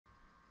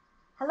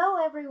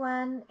Hello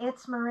everyone,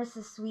 it's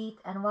Marissa Sweet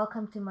and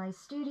welcome to my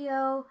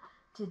studio.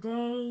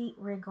 Today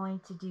we're going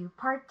to do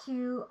part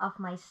 2 of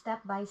my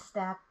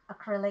step-by-step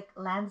acrylic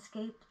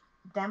landscape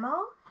demo.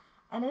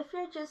 And if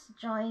you're just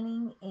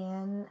joining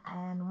in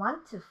and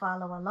want to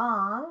follow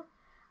along,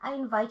 I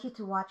invite you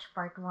to watch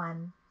part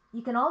 1.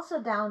 You can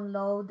also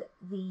download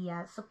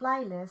the supply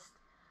list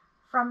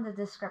from the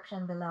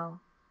description below.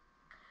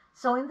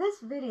 So in this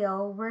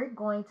video, we're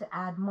going to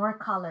add more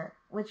color,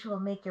 which will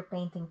make your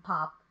painting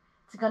pop.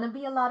 It's going to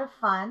be a lot of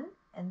fun,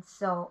 and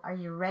so are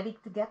you ready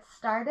to get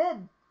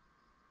started?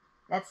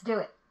 Let's do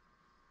it!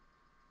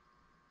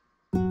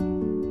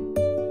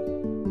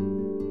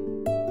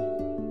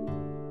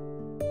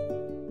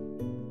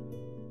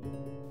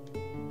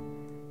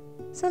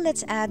 So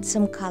let's add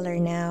some color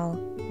now.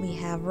 We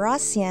have raw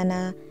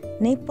sienna,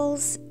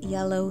 Naples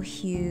yellow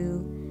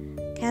hue,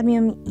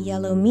 cadmium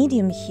yellow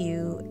medium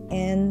hue,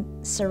 and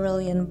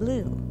cerulean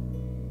blue.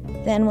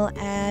 Then we'll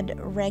add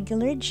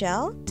regular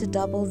gel to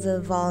double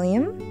the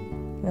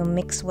volume. We'll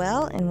mix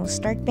well and we'll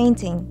start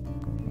painting.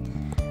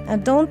 Now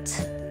don't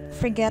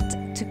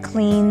forget to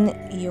clean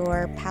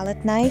your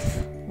palette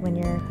knife when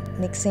you're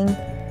mixing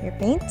your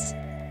paints,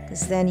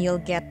 because then you'll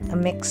get a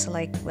mix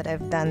like what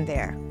I've done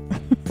there.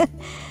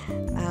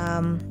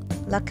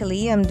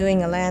 Luckily I'm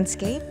doing a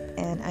landscape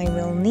and I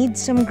will need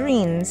some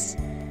greens,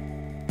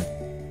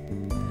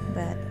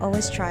 but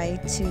always try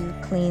to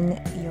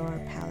clean your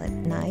palette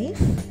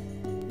knife.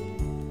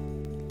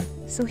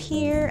 So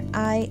here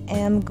I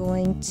am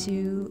going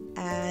to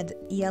add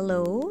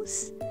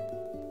yellows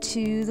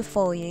to the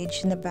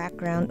foliage in the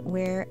background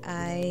where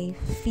I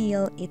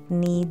feel it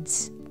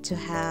needs to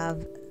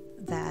have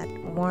that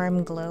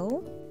warm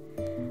glow.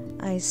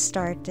 I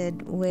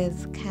started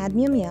with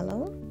cadmium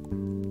yellow,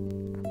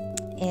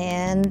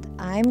 and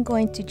I'm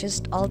going to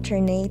just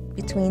alternate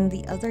between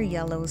the other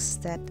yellows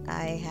that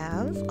I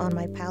have on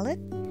my palette.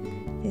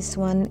 This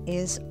one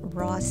is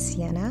raw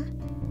sienna.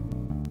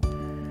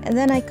 And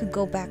then I could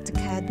go back to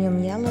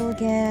cadmium yellow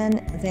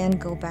again, then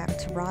go back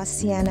to raw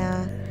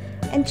sienna,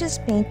 and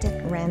just paint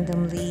it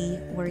randomly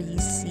where you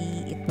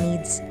see it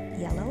needs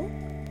yellow.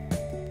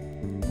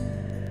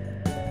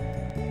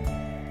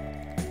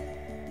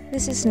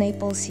 This is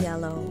Naples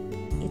yellow.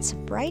 It's a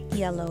bright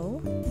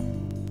yellow,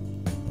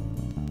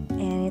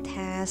 and it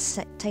has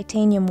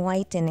titanium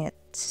white in it,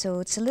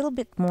 so it's a little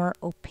bit more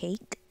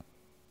opaque.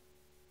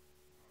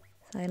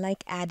 So I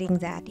like adding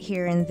that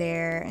here and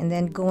there and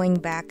then going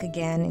back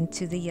again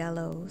into the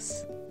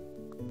yellows.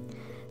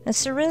 The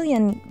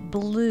cerulean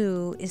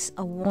blue is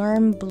a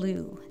warm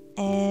blue,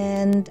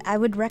 and I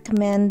would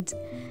recommend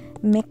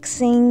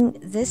mixing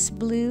this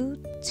blue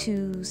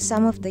to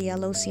some of the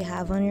yellows you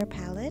have on your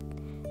palette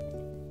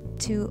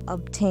to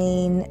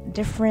obtain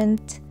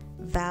different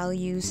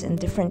values and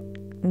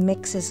different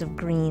mixes of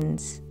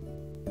greens.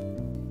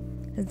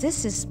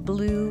 This is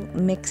blue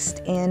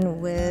mixed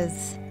in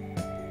with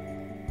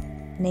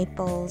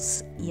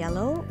Naples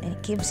yellow, and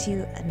it gives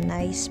you a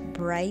nice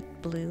bright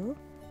blue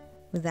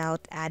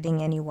without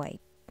adding any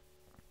white.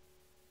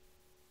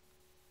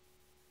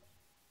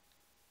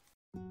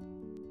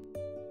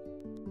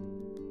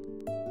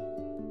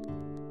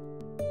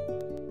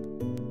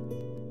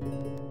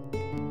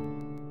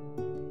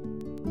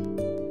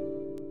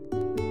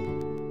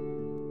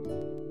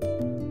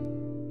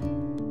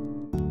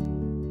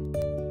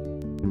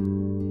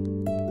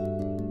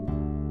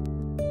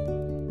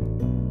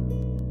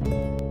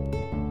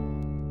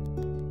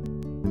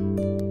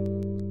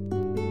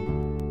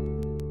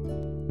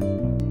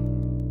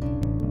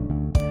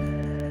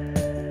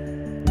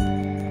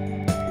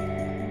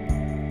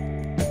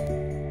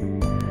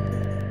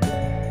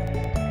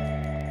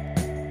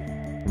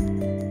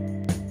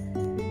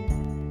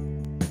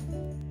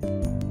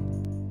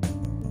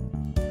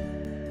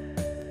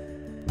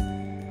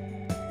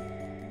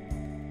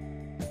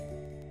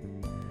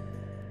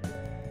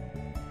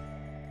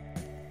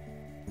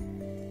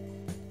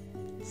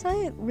 So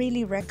I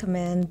really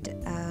recommend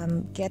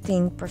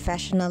getting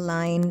professional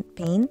line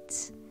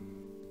paints.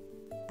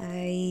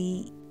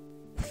 I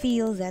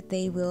feel that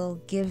they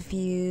will give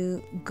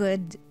you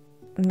good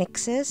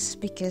mixes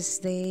because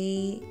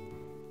they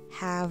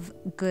have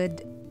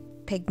good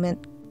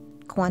pigment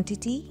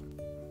quantity.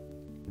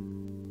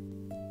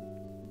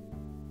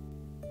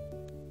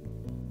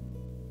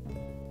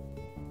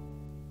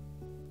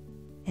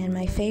 And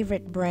my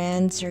favorite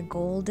brands are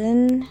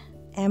Golden,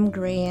 M.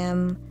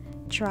 Graham,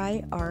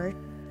 Tri Art,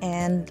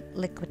 and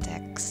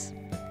Liquitex.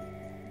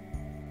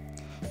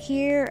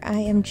 Here I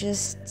am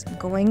just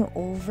going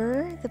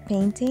over the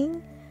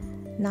painting,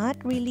 not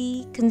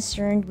really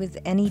concerned with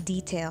any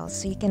details,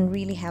 so you can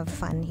really have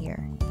fun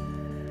here.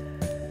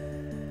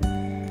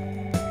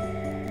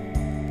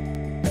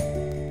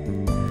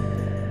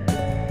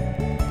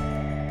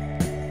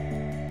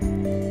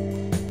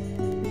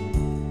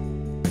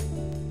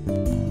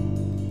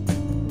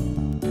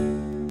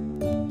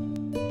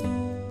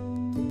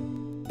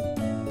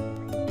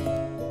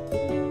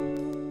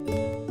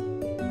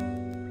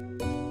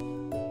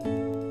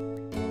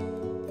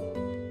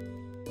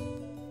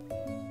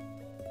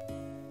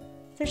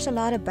 there's a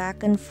lot of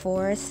back and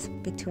forth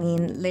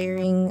between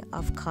layering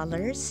of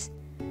colors.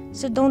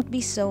 So don't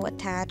be so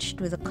attached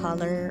with a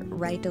color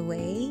right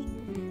away,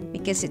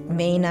 because it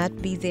may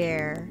not be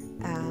there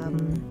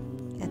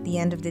at the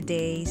end of the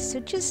day. So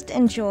just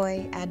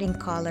enjoy adding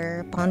color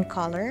upon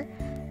color.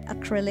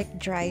 Acrylic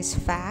dries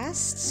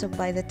fast, so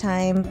by the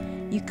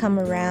time you come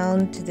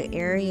around to the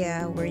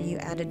area where you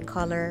added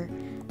color,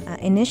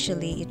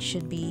 initially it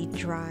should be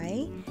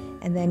dry,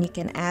 and then you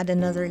can add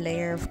another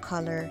layer of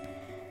color.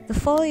 The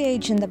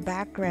foliage in the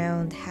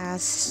background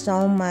has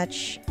so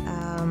much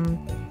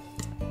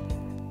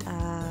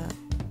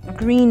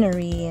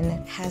greenery, and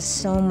it has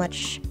so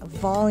much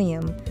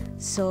volume,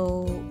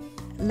 so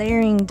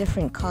layering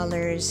different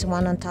colors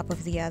one on top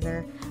of the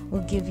other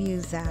will give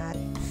you that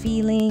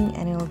feeling,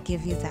 and it will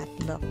give you that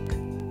look.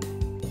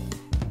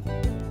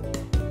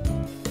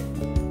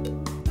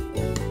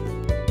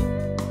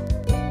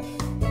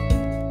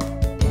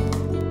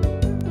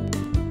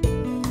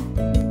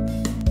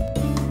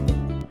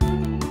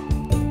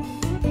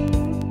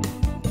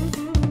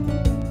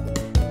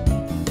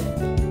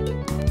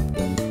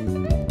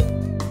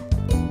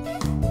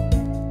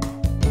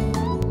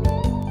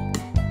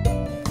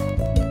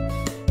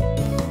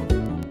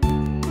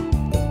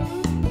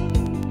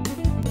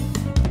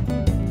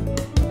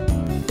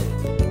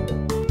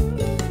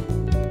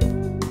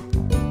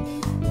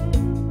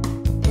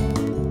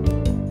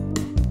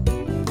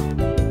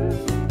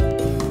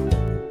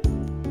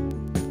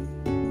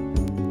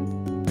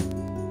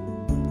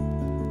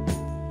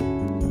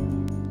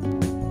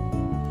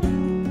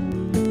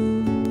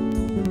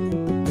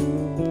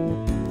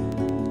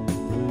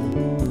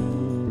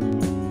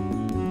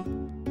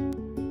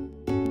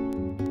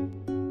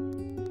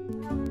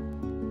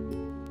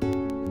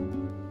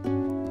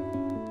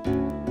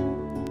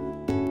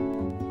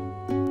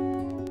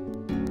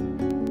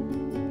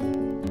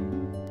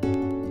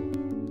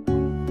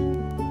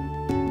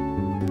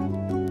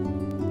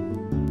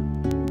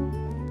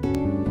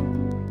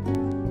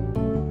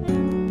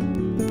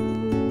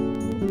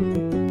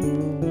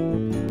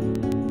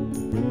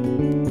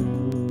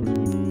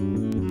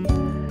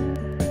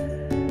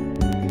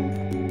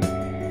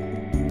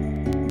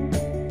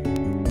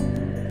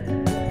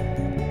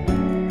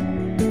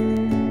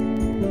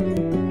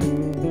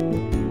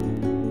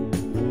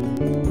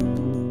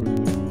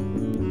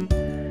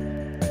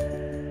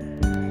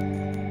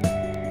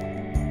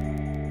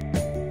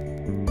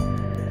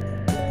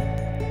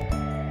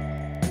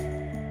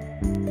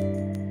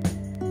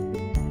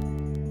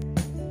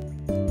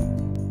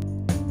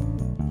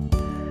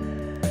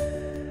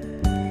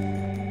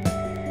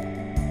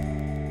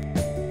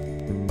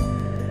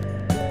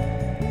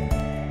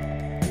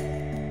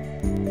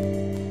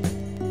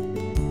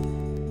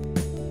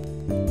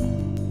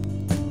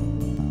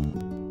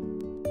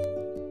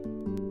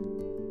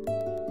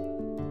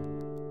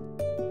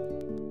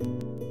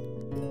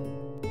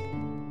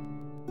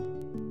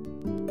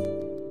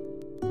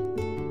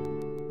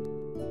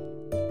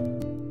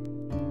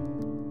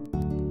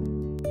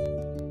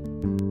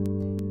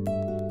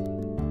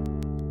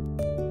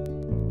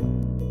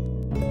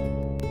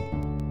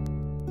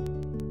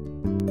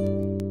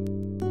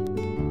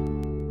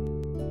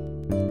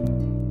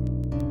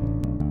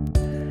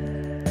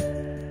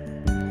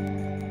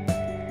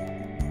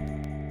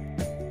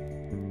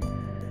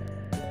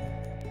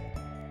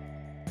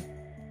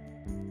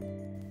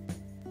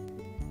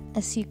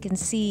 As you can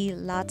see,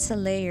 lots of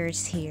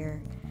layers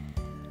here.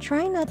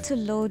 Try not to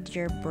load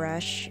your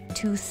brush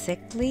too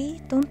thickly.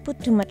 Don't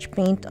put too much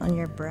paint on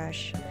your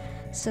brush.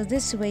 So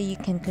this way you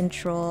can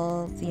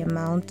control the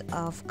amount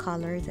of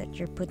color that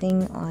you're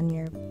putting on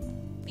your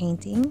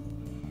painting.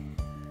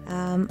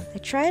 I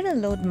try to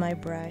load my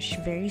brush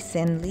very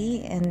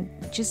thinly and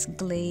just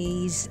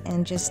glaze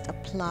and just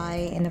apply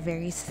in a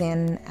very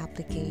thin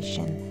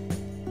application.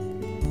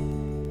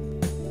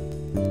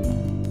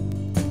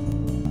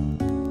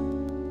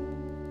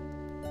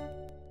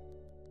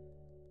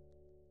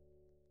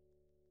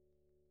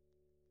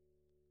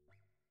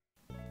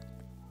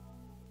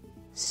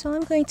 So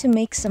I'm going to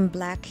make some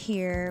black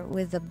here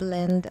with a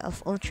blend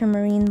of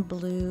ultramarine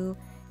blue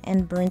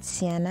and burnt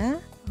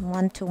sienna,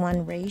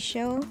 1:1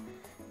 ratio.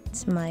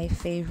 It's my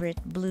favorite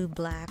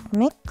blue-black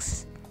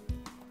mix.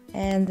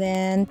 And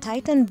then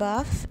Titan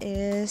Buff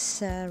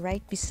is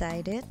right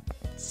beside it.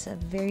 It's a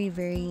very,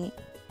 very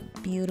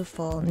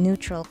beautiful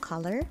neutral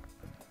color.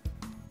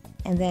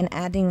 And then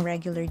adding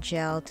regular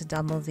gel to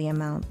double the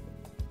amount.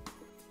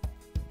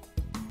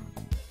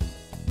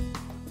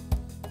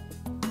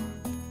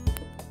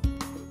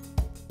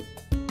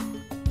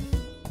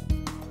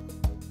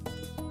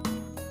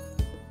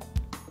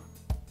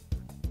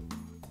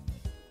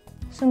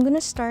 So I'm going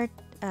to start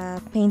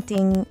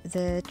painting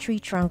the tree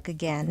trunk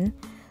again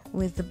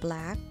with the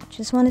black.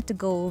 Just wanted to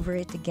go over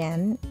it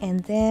again and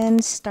then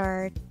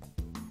start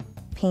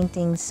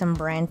painting some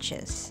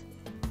branches.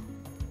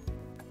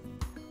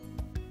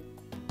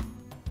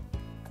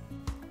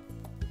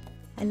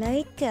 I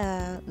like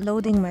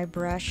loading my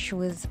brush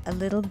with a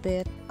little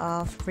bit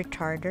of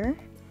retarder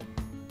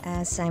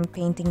as I'm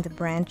painting the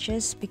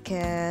branches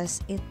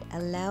because it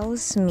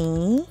allows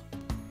me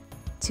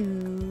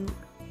to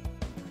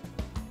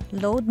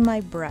load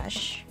my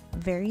brush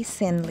very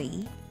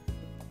thinly,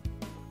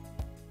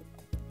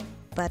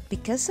 but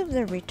because of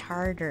the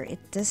retarder it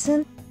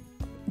doesn't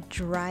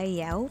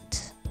dry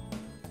out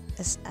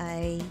as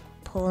I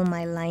pull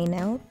my line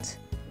out.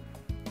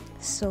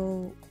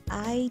 So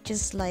I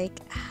just like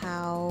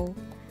how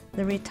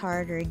the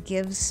retarder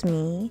gives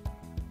me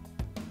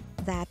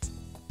that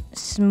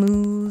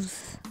smooth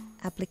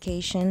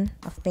application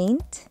of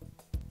paint.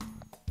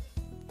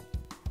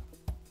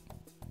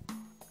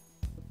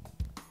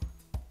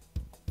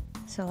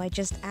 So I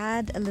just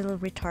add a little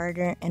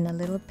retarder and a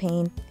little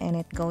paint and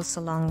it goes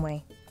a long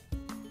way.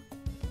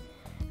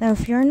 Now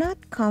if you're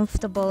not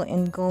comfortable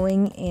in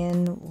going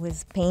in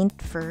with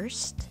paint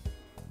first,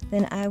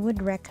 then I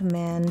would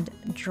recommend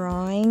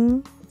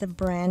drawing the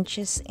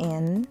branches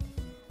in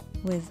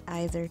with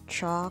either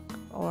chalk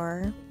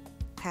or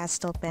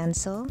pastel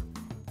pencil.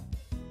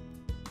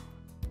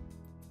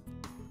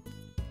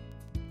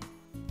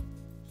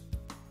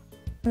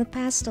 The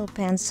pastel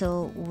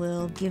pencil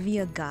will give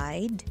you a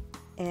guide,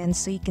 and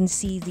so you can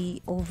see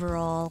the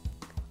overall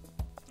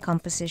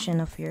composition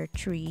of your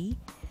tree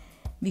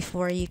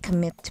before you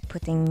commit to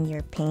putting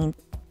your paint,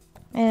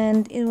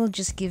 and it will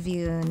just give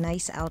you a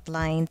nice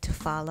outline to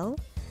follow.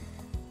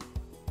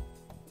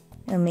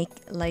 It'll make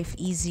life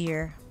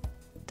easier.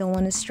 Don't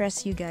want to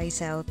stress you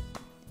guys out.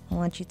 I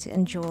want you to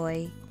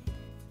enjoy,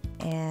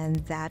 and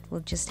that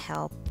will just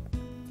help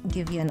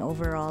give you an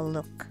overall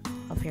look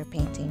of your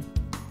painting.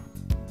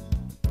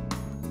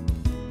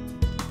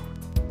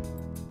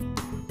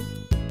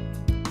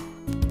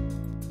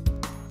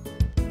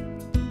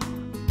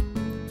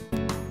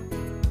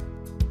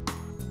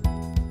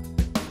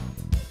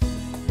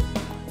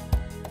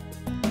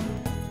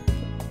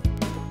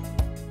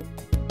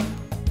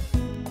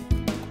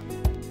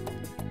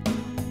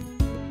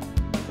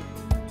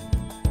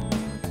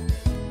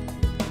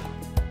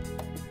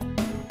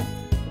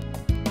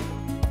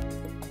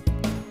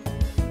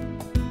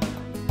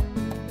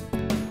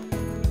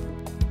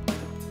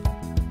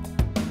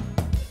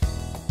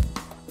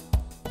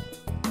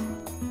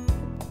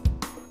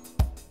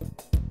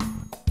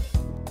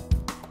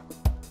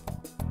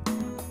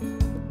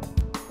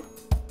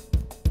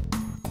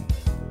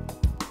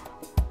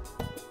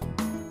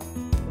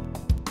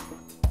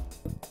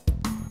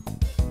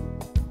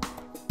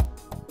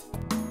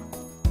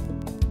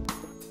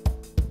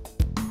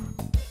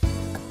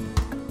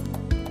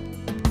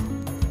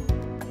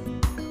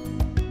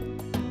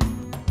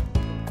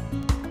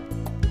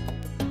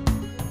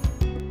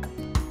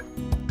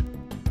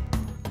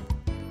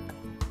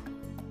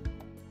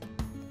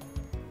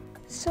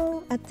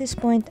 So at this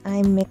point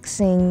I'm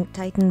mixing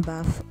Titan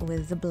Buff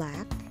with the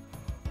black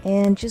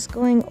and just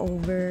going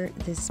over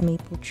this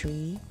maple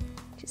tree,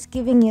 just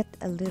giving it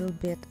a little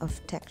bit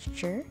of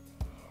texture.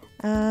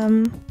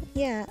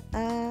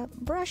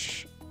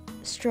 Brush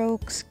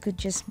strokes could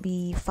just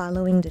be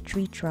following the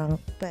tree trunk,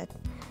 but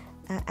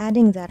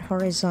adding that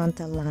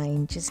horizontal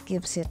line just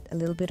gives it a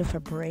little bit of a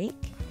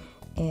break,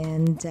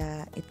 and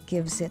it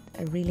gives it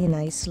a really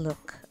nice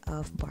look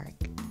of bark.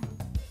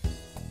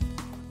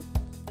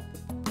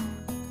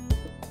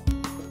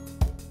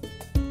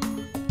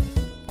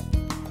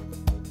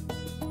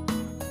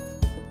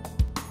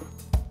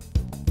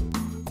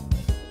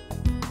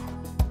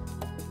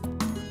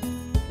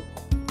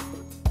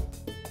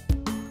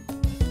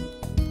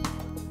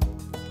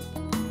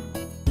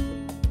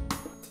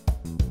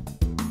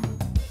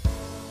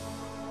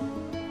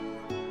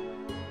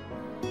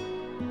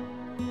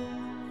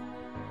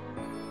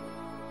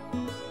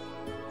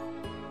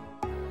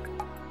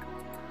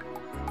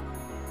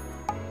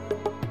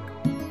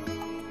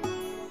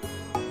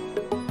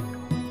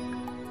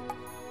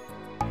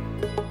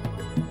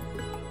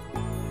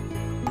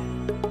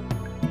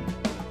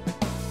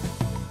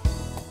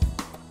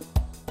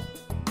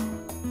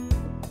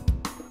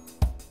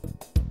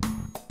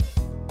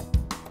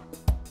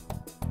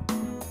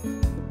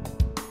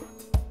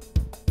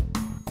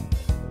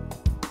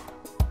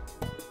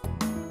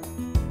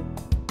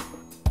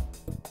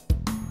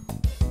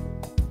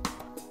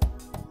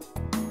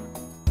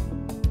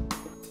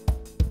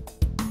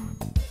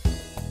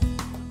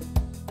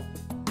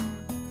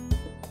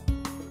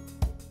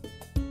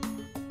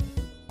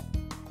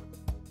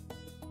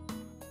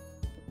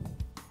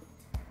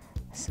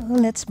 So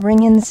let's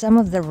bring in some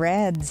of the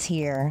reds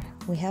here.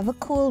 We have a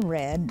cool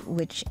red,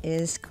 which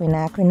is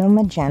Quinacridone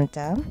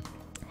Magenta.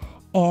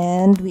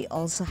 And we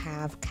also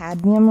have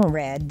Cadmium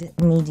Red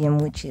Medium,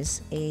 which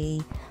is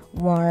a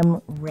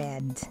warm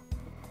red.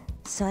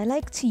 So I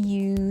like to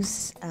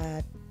use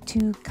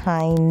two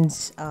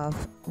kinds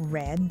of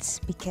reds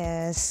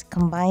because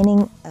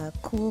combining a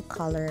cool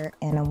color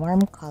and a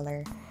warm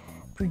color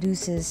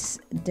produces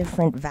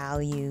different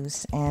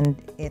values,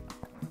 and it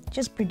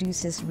just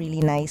produces really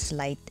nice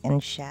light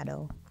and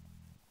shadow.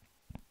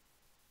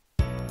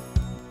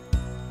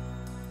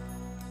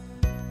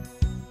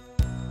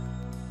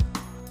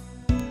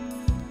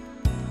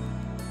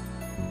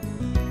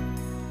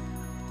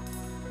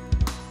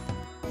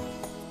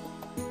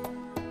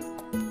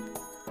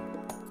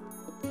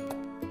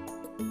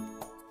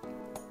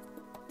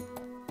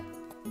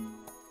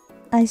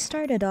 I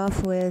started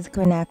off with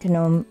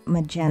Quinacridone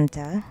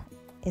Magenta.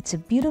 It's a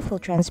beautiful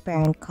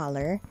transparent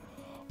color,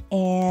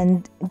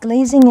 and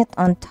glazing it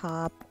on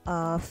top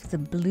of the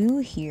blue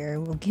here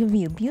will give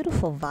you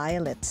beautiful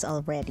violets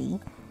already,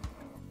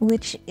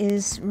 which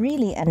is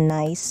really a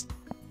nice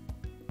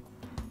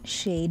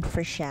shade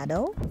for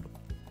shadow.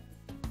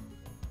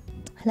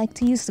 I like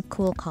to use the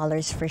cool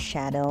colors for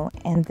shadow,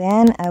 and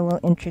then I will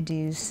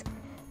introduce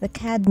the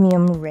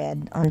cadmium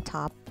red on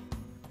top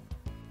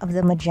of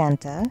the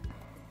magenta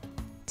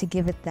to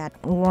give it that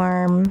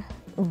warm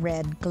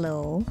red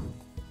glow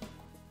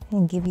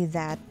and give you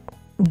that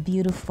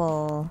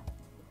beautiful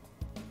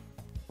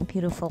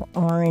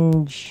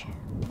orange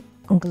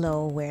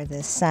glow where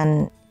the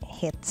sun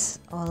hits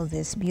all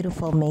these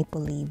beautiful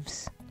maple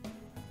leaves.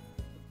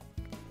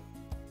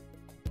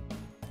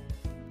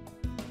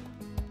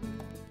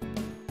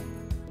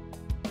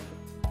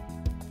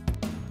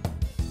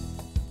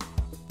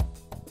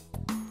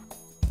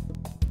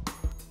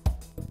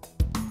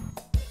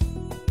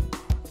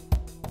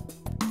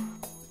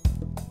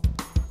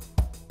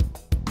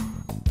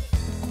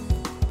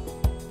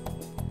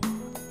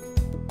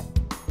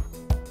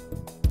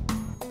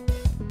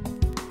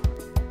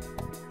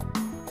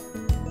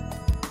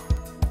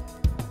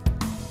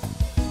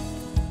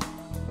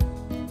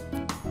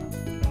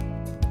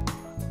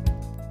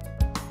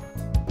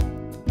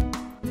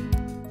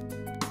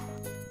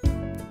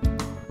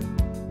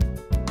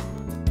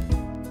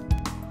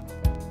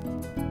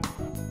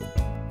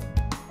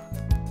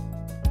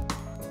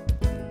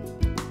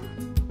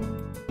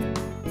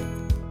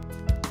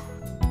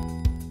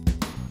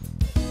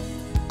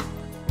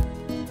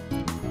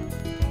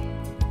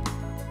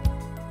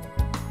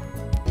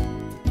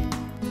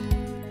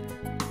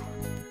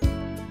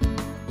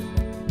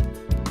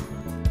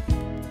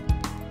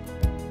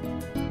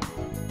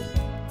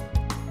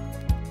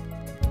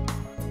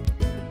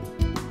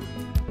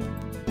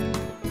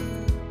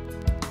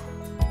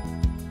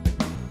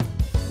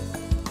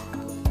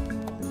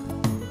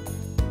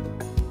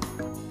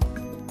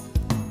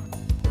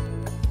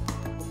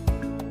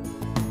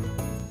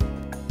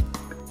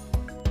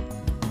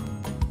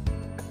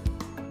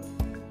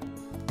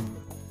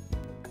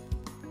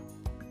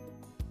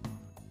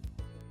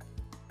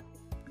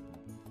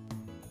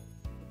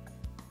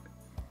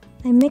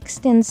 I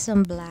mixed in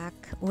some black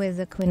with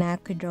the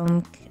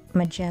Quinacridone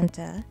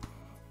Magenta,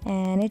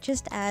 and it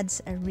just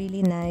adds a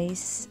really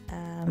nice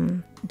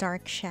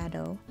dark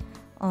shadow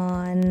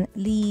on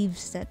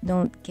leaves that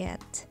don't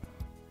get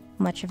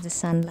much of the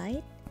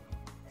sunlight.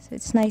 So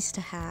it's nice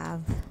to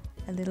have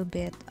a little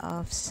bit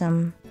of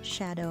some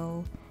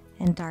shadow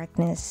and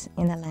darkness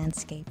in a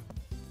landscape.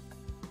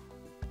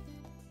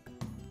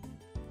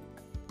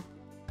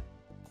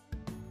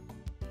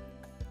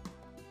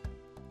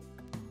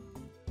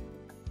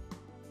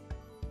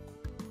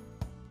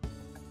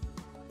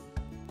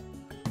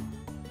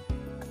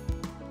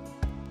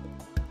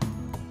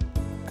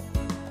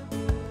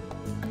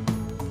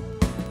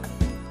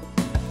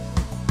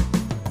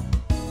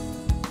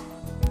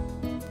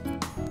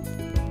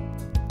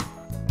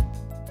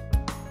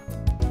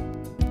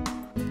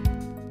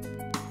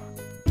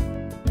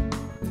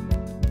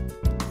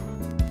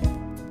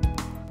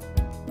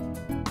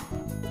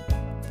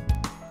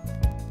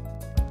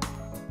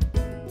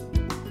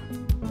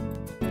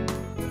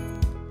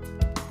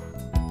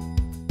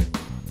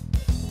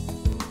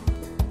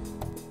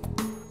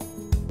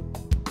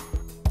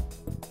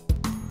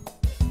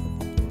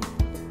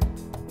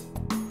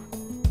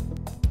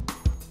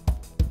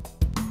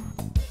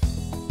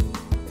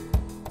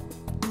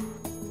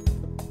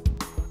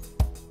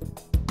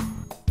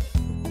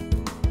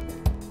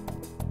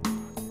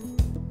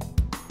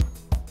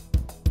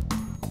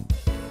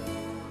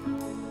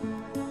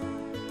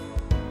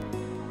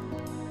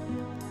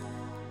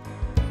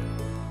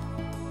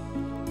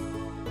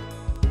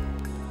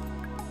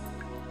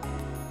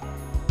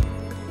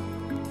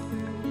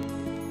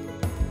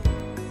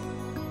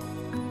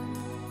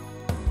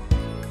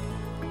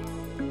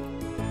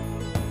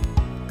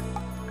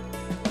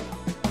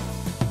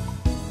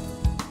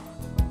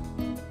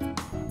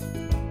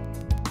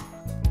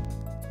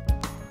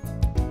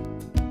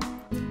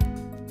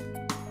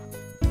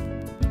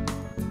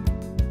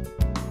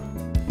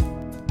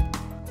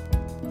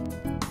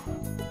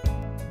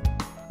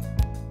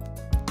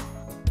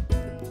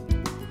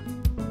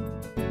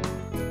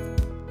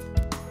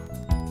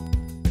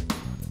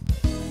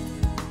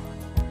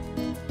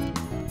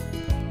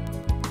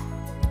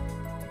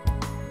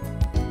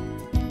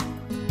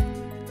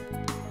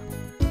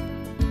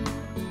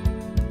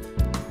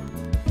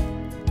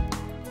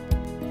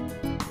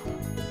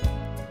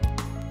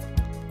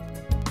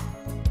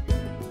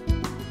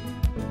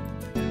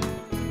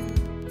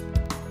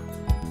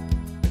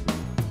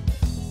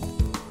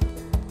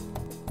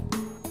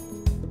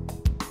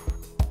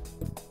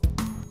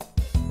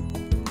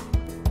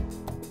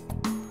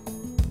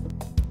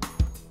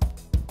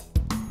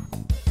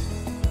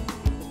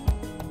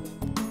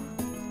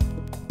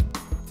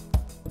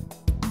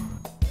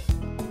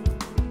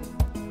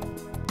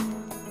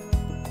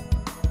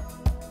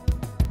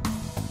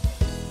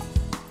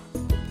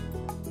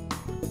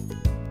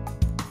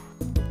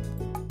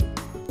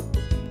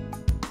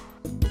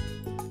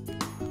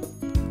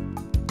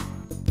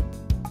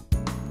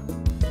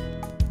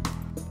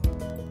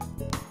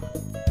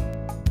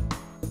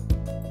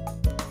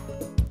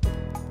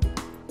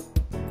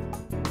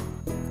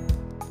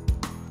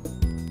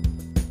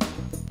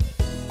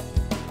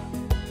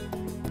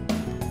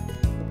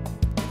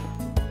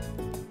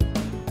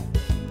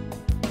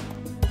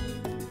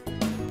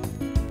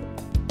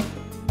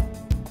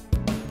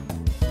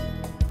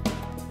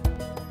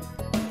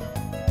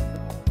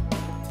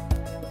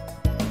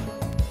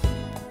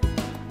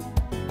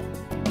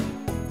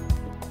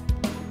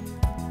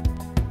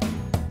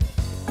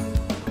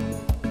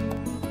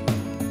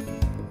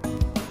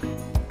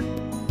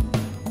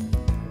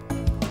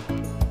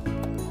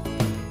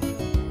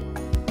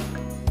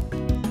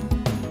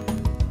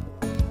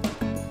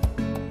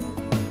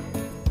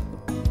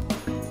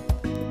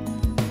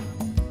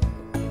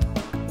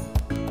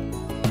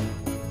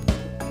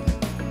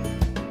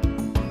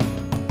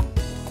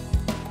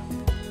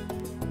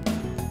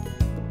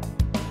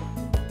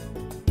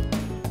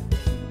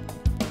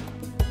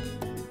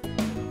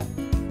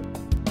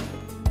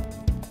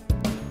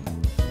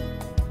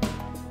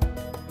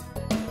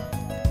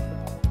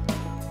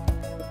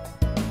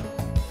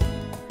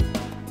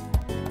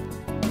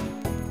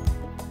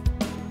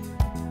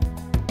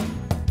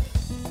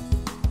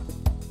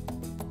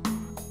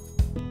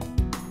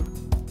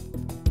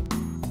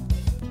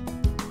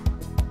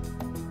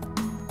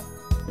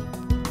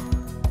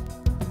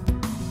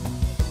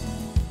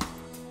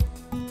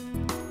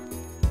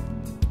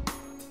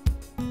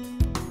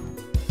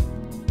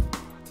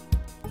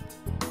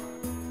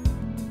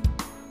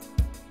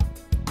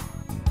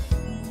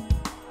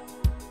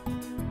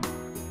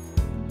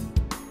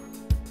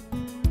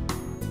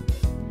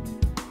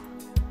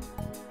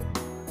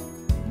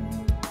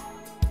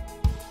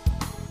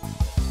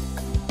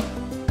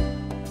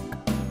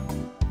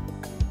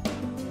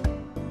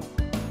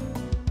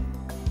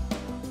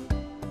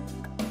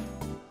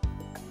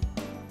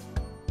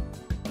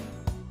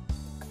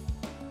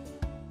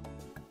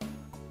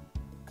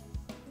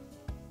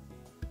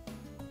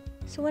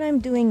 So what I'm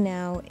doing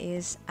now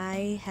is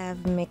I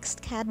have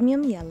mixed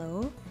cadmium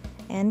yellow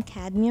and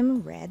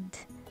cadmium red.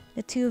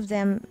 The two of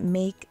them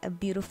make a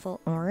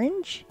beautiful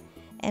orange,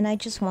 and I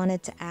just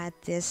wanted to add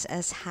this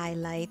as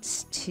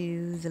highlights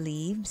to the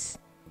leaves.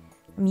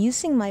 I'm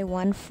using my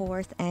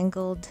 1/4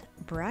 angled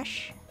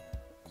brush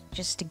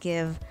just to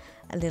give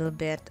a little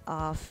bit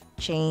of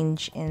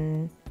change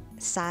in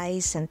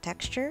size and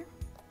texture.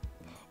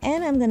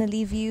 And I'm gonna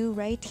leave you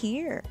right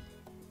here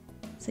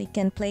so you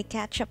can play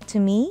catch up to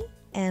me,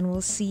 and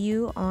we'll see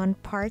you on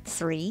part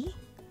 3.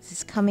 This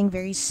is coming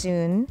very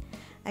soon.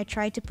 I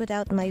try to put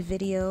out my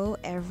video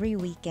every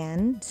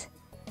weekend.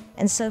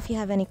 And so if you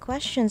have any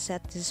questions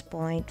at this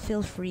point,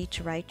 feel free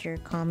to write your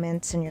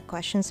comments and your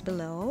questions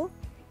below.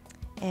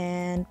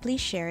 And please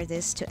share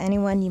this to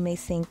anyone you may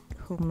think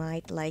who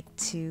might like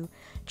to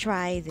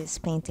try this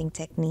painting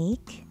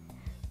technique.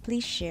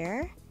 Please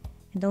share.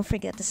 And don't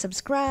forget to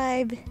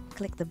subscribe,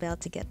 click the bell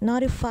to get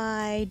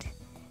notified.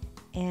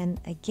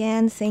 And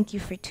again, thank you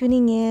for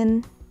tuning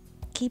in.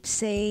 Keep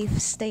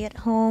safe, stay at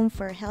home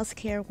for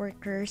healthcare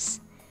workers.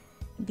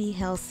 Be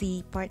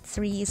healthy. Part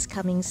 3 is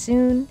coming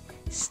soon.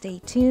 Stay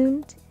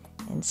tuned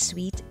and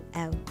sweet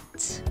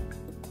out.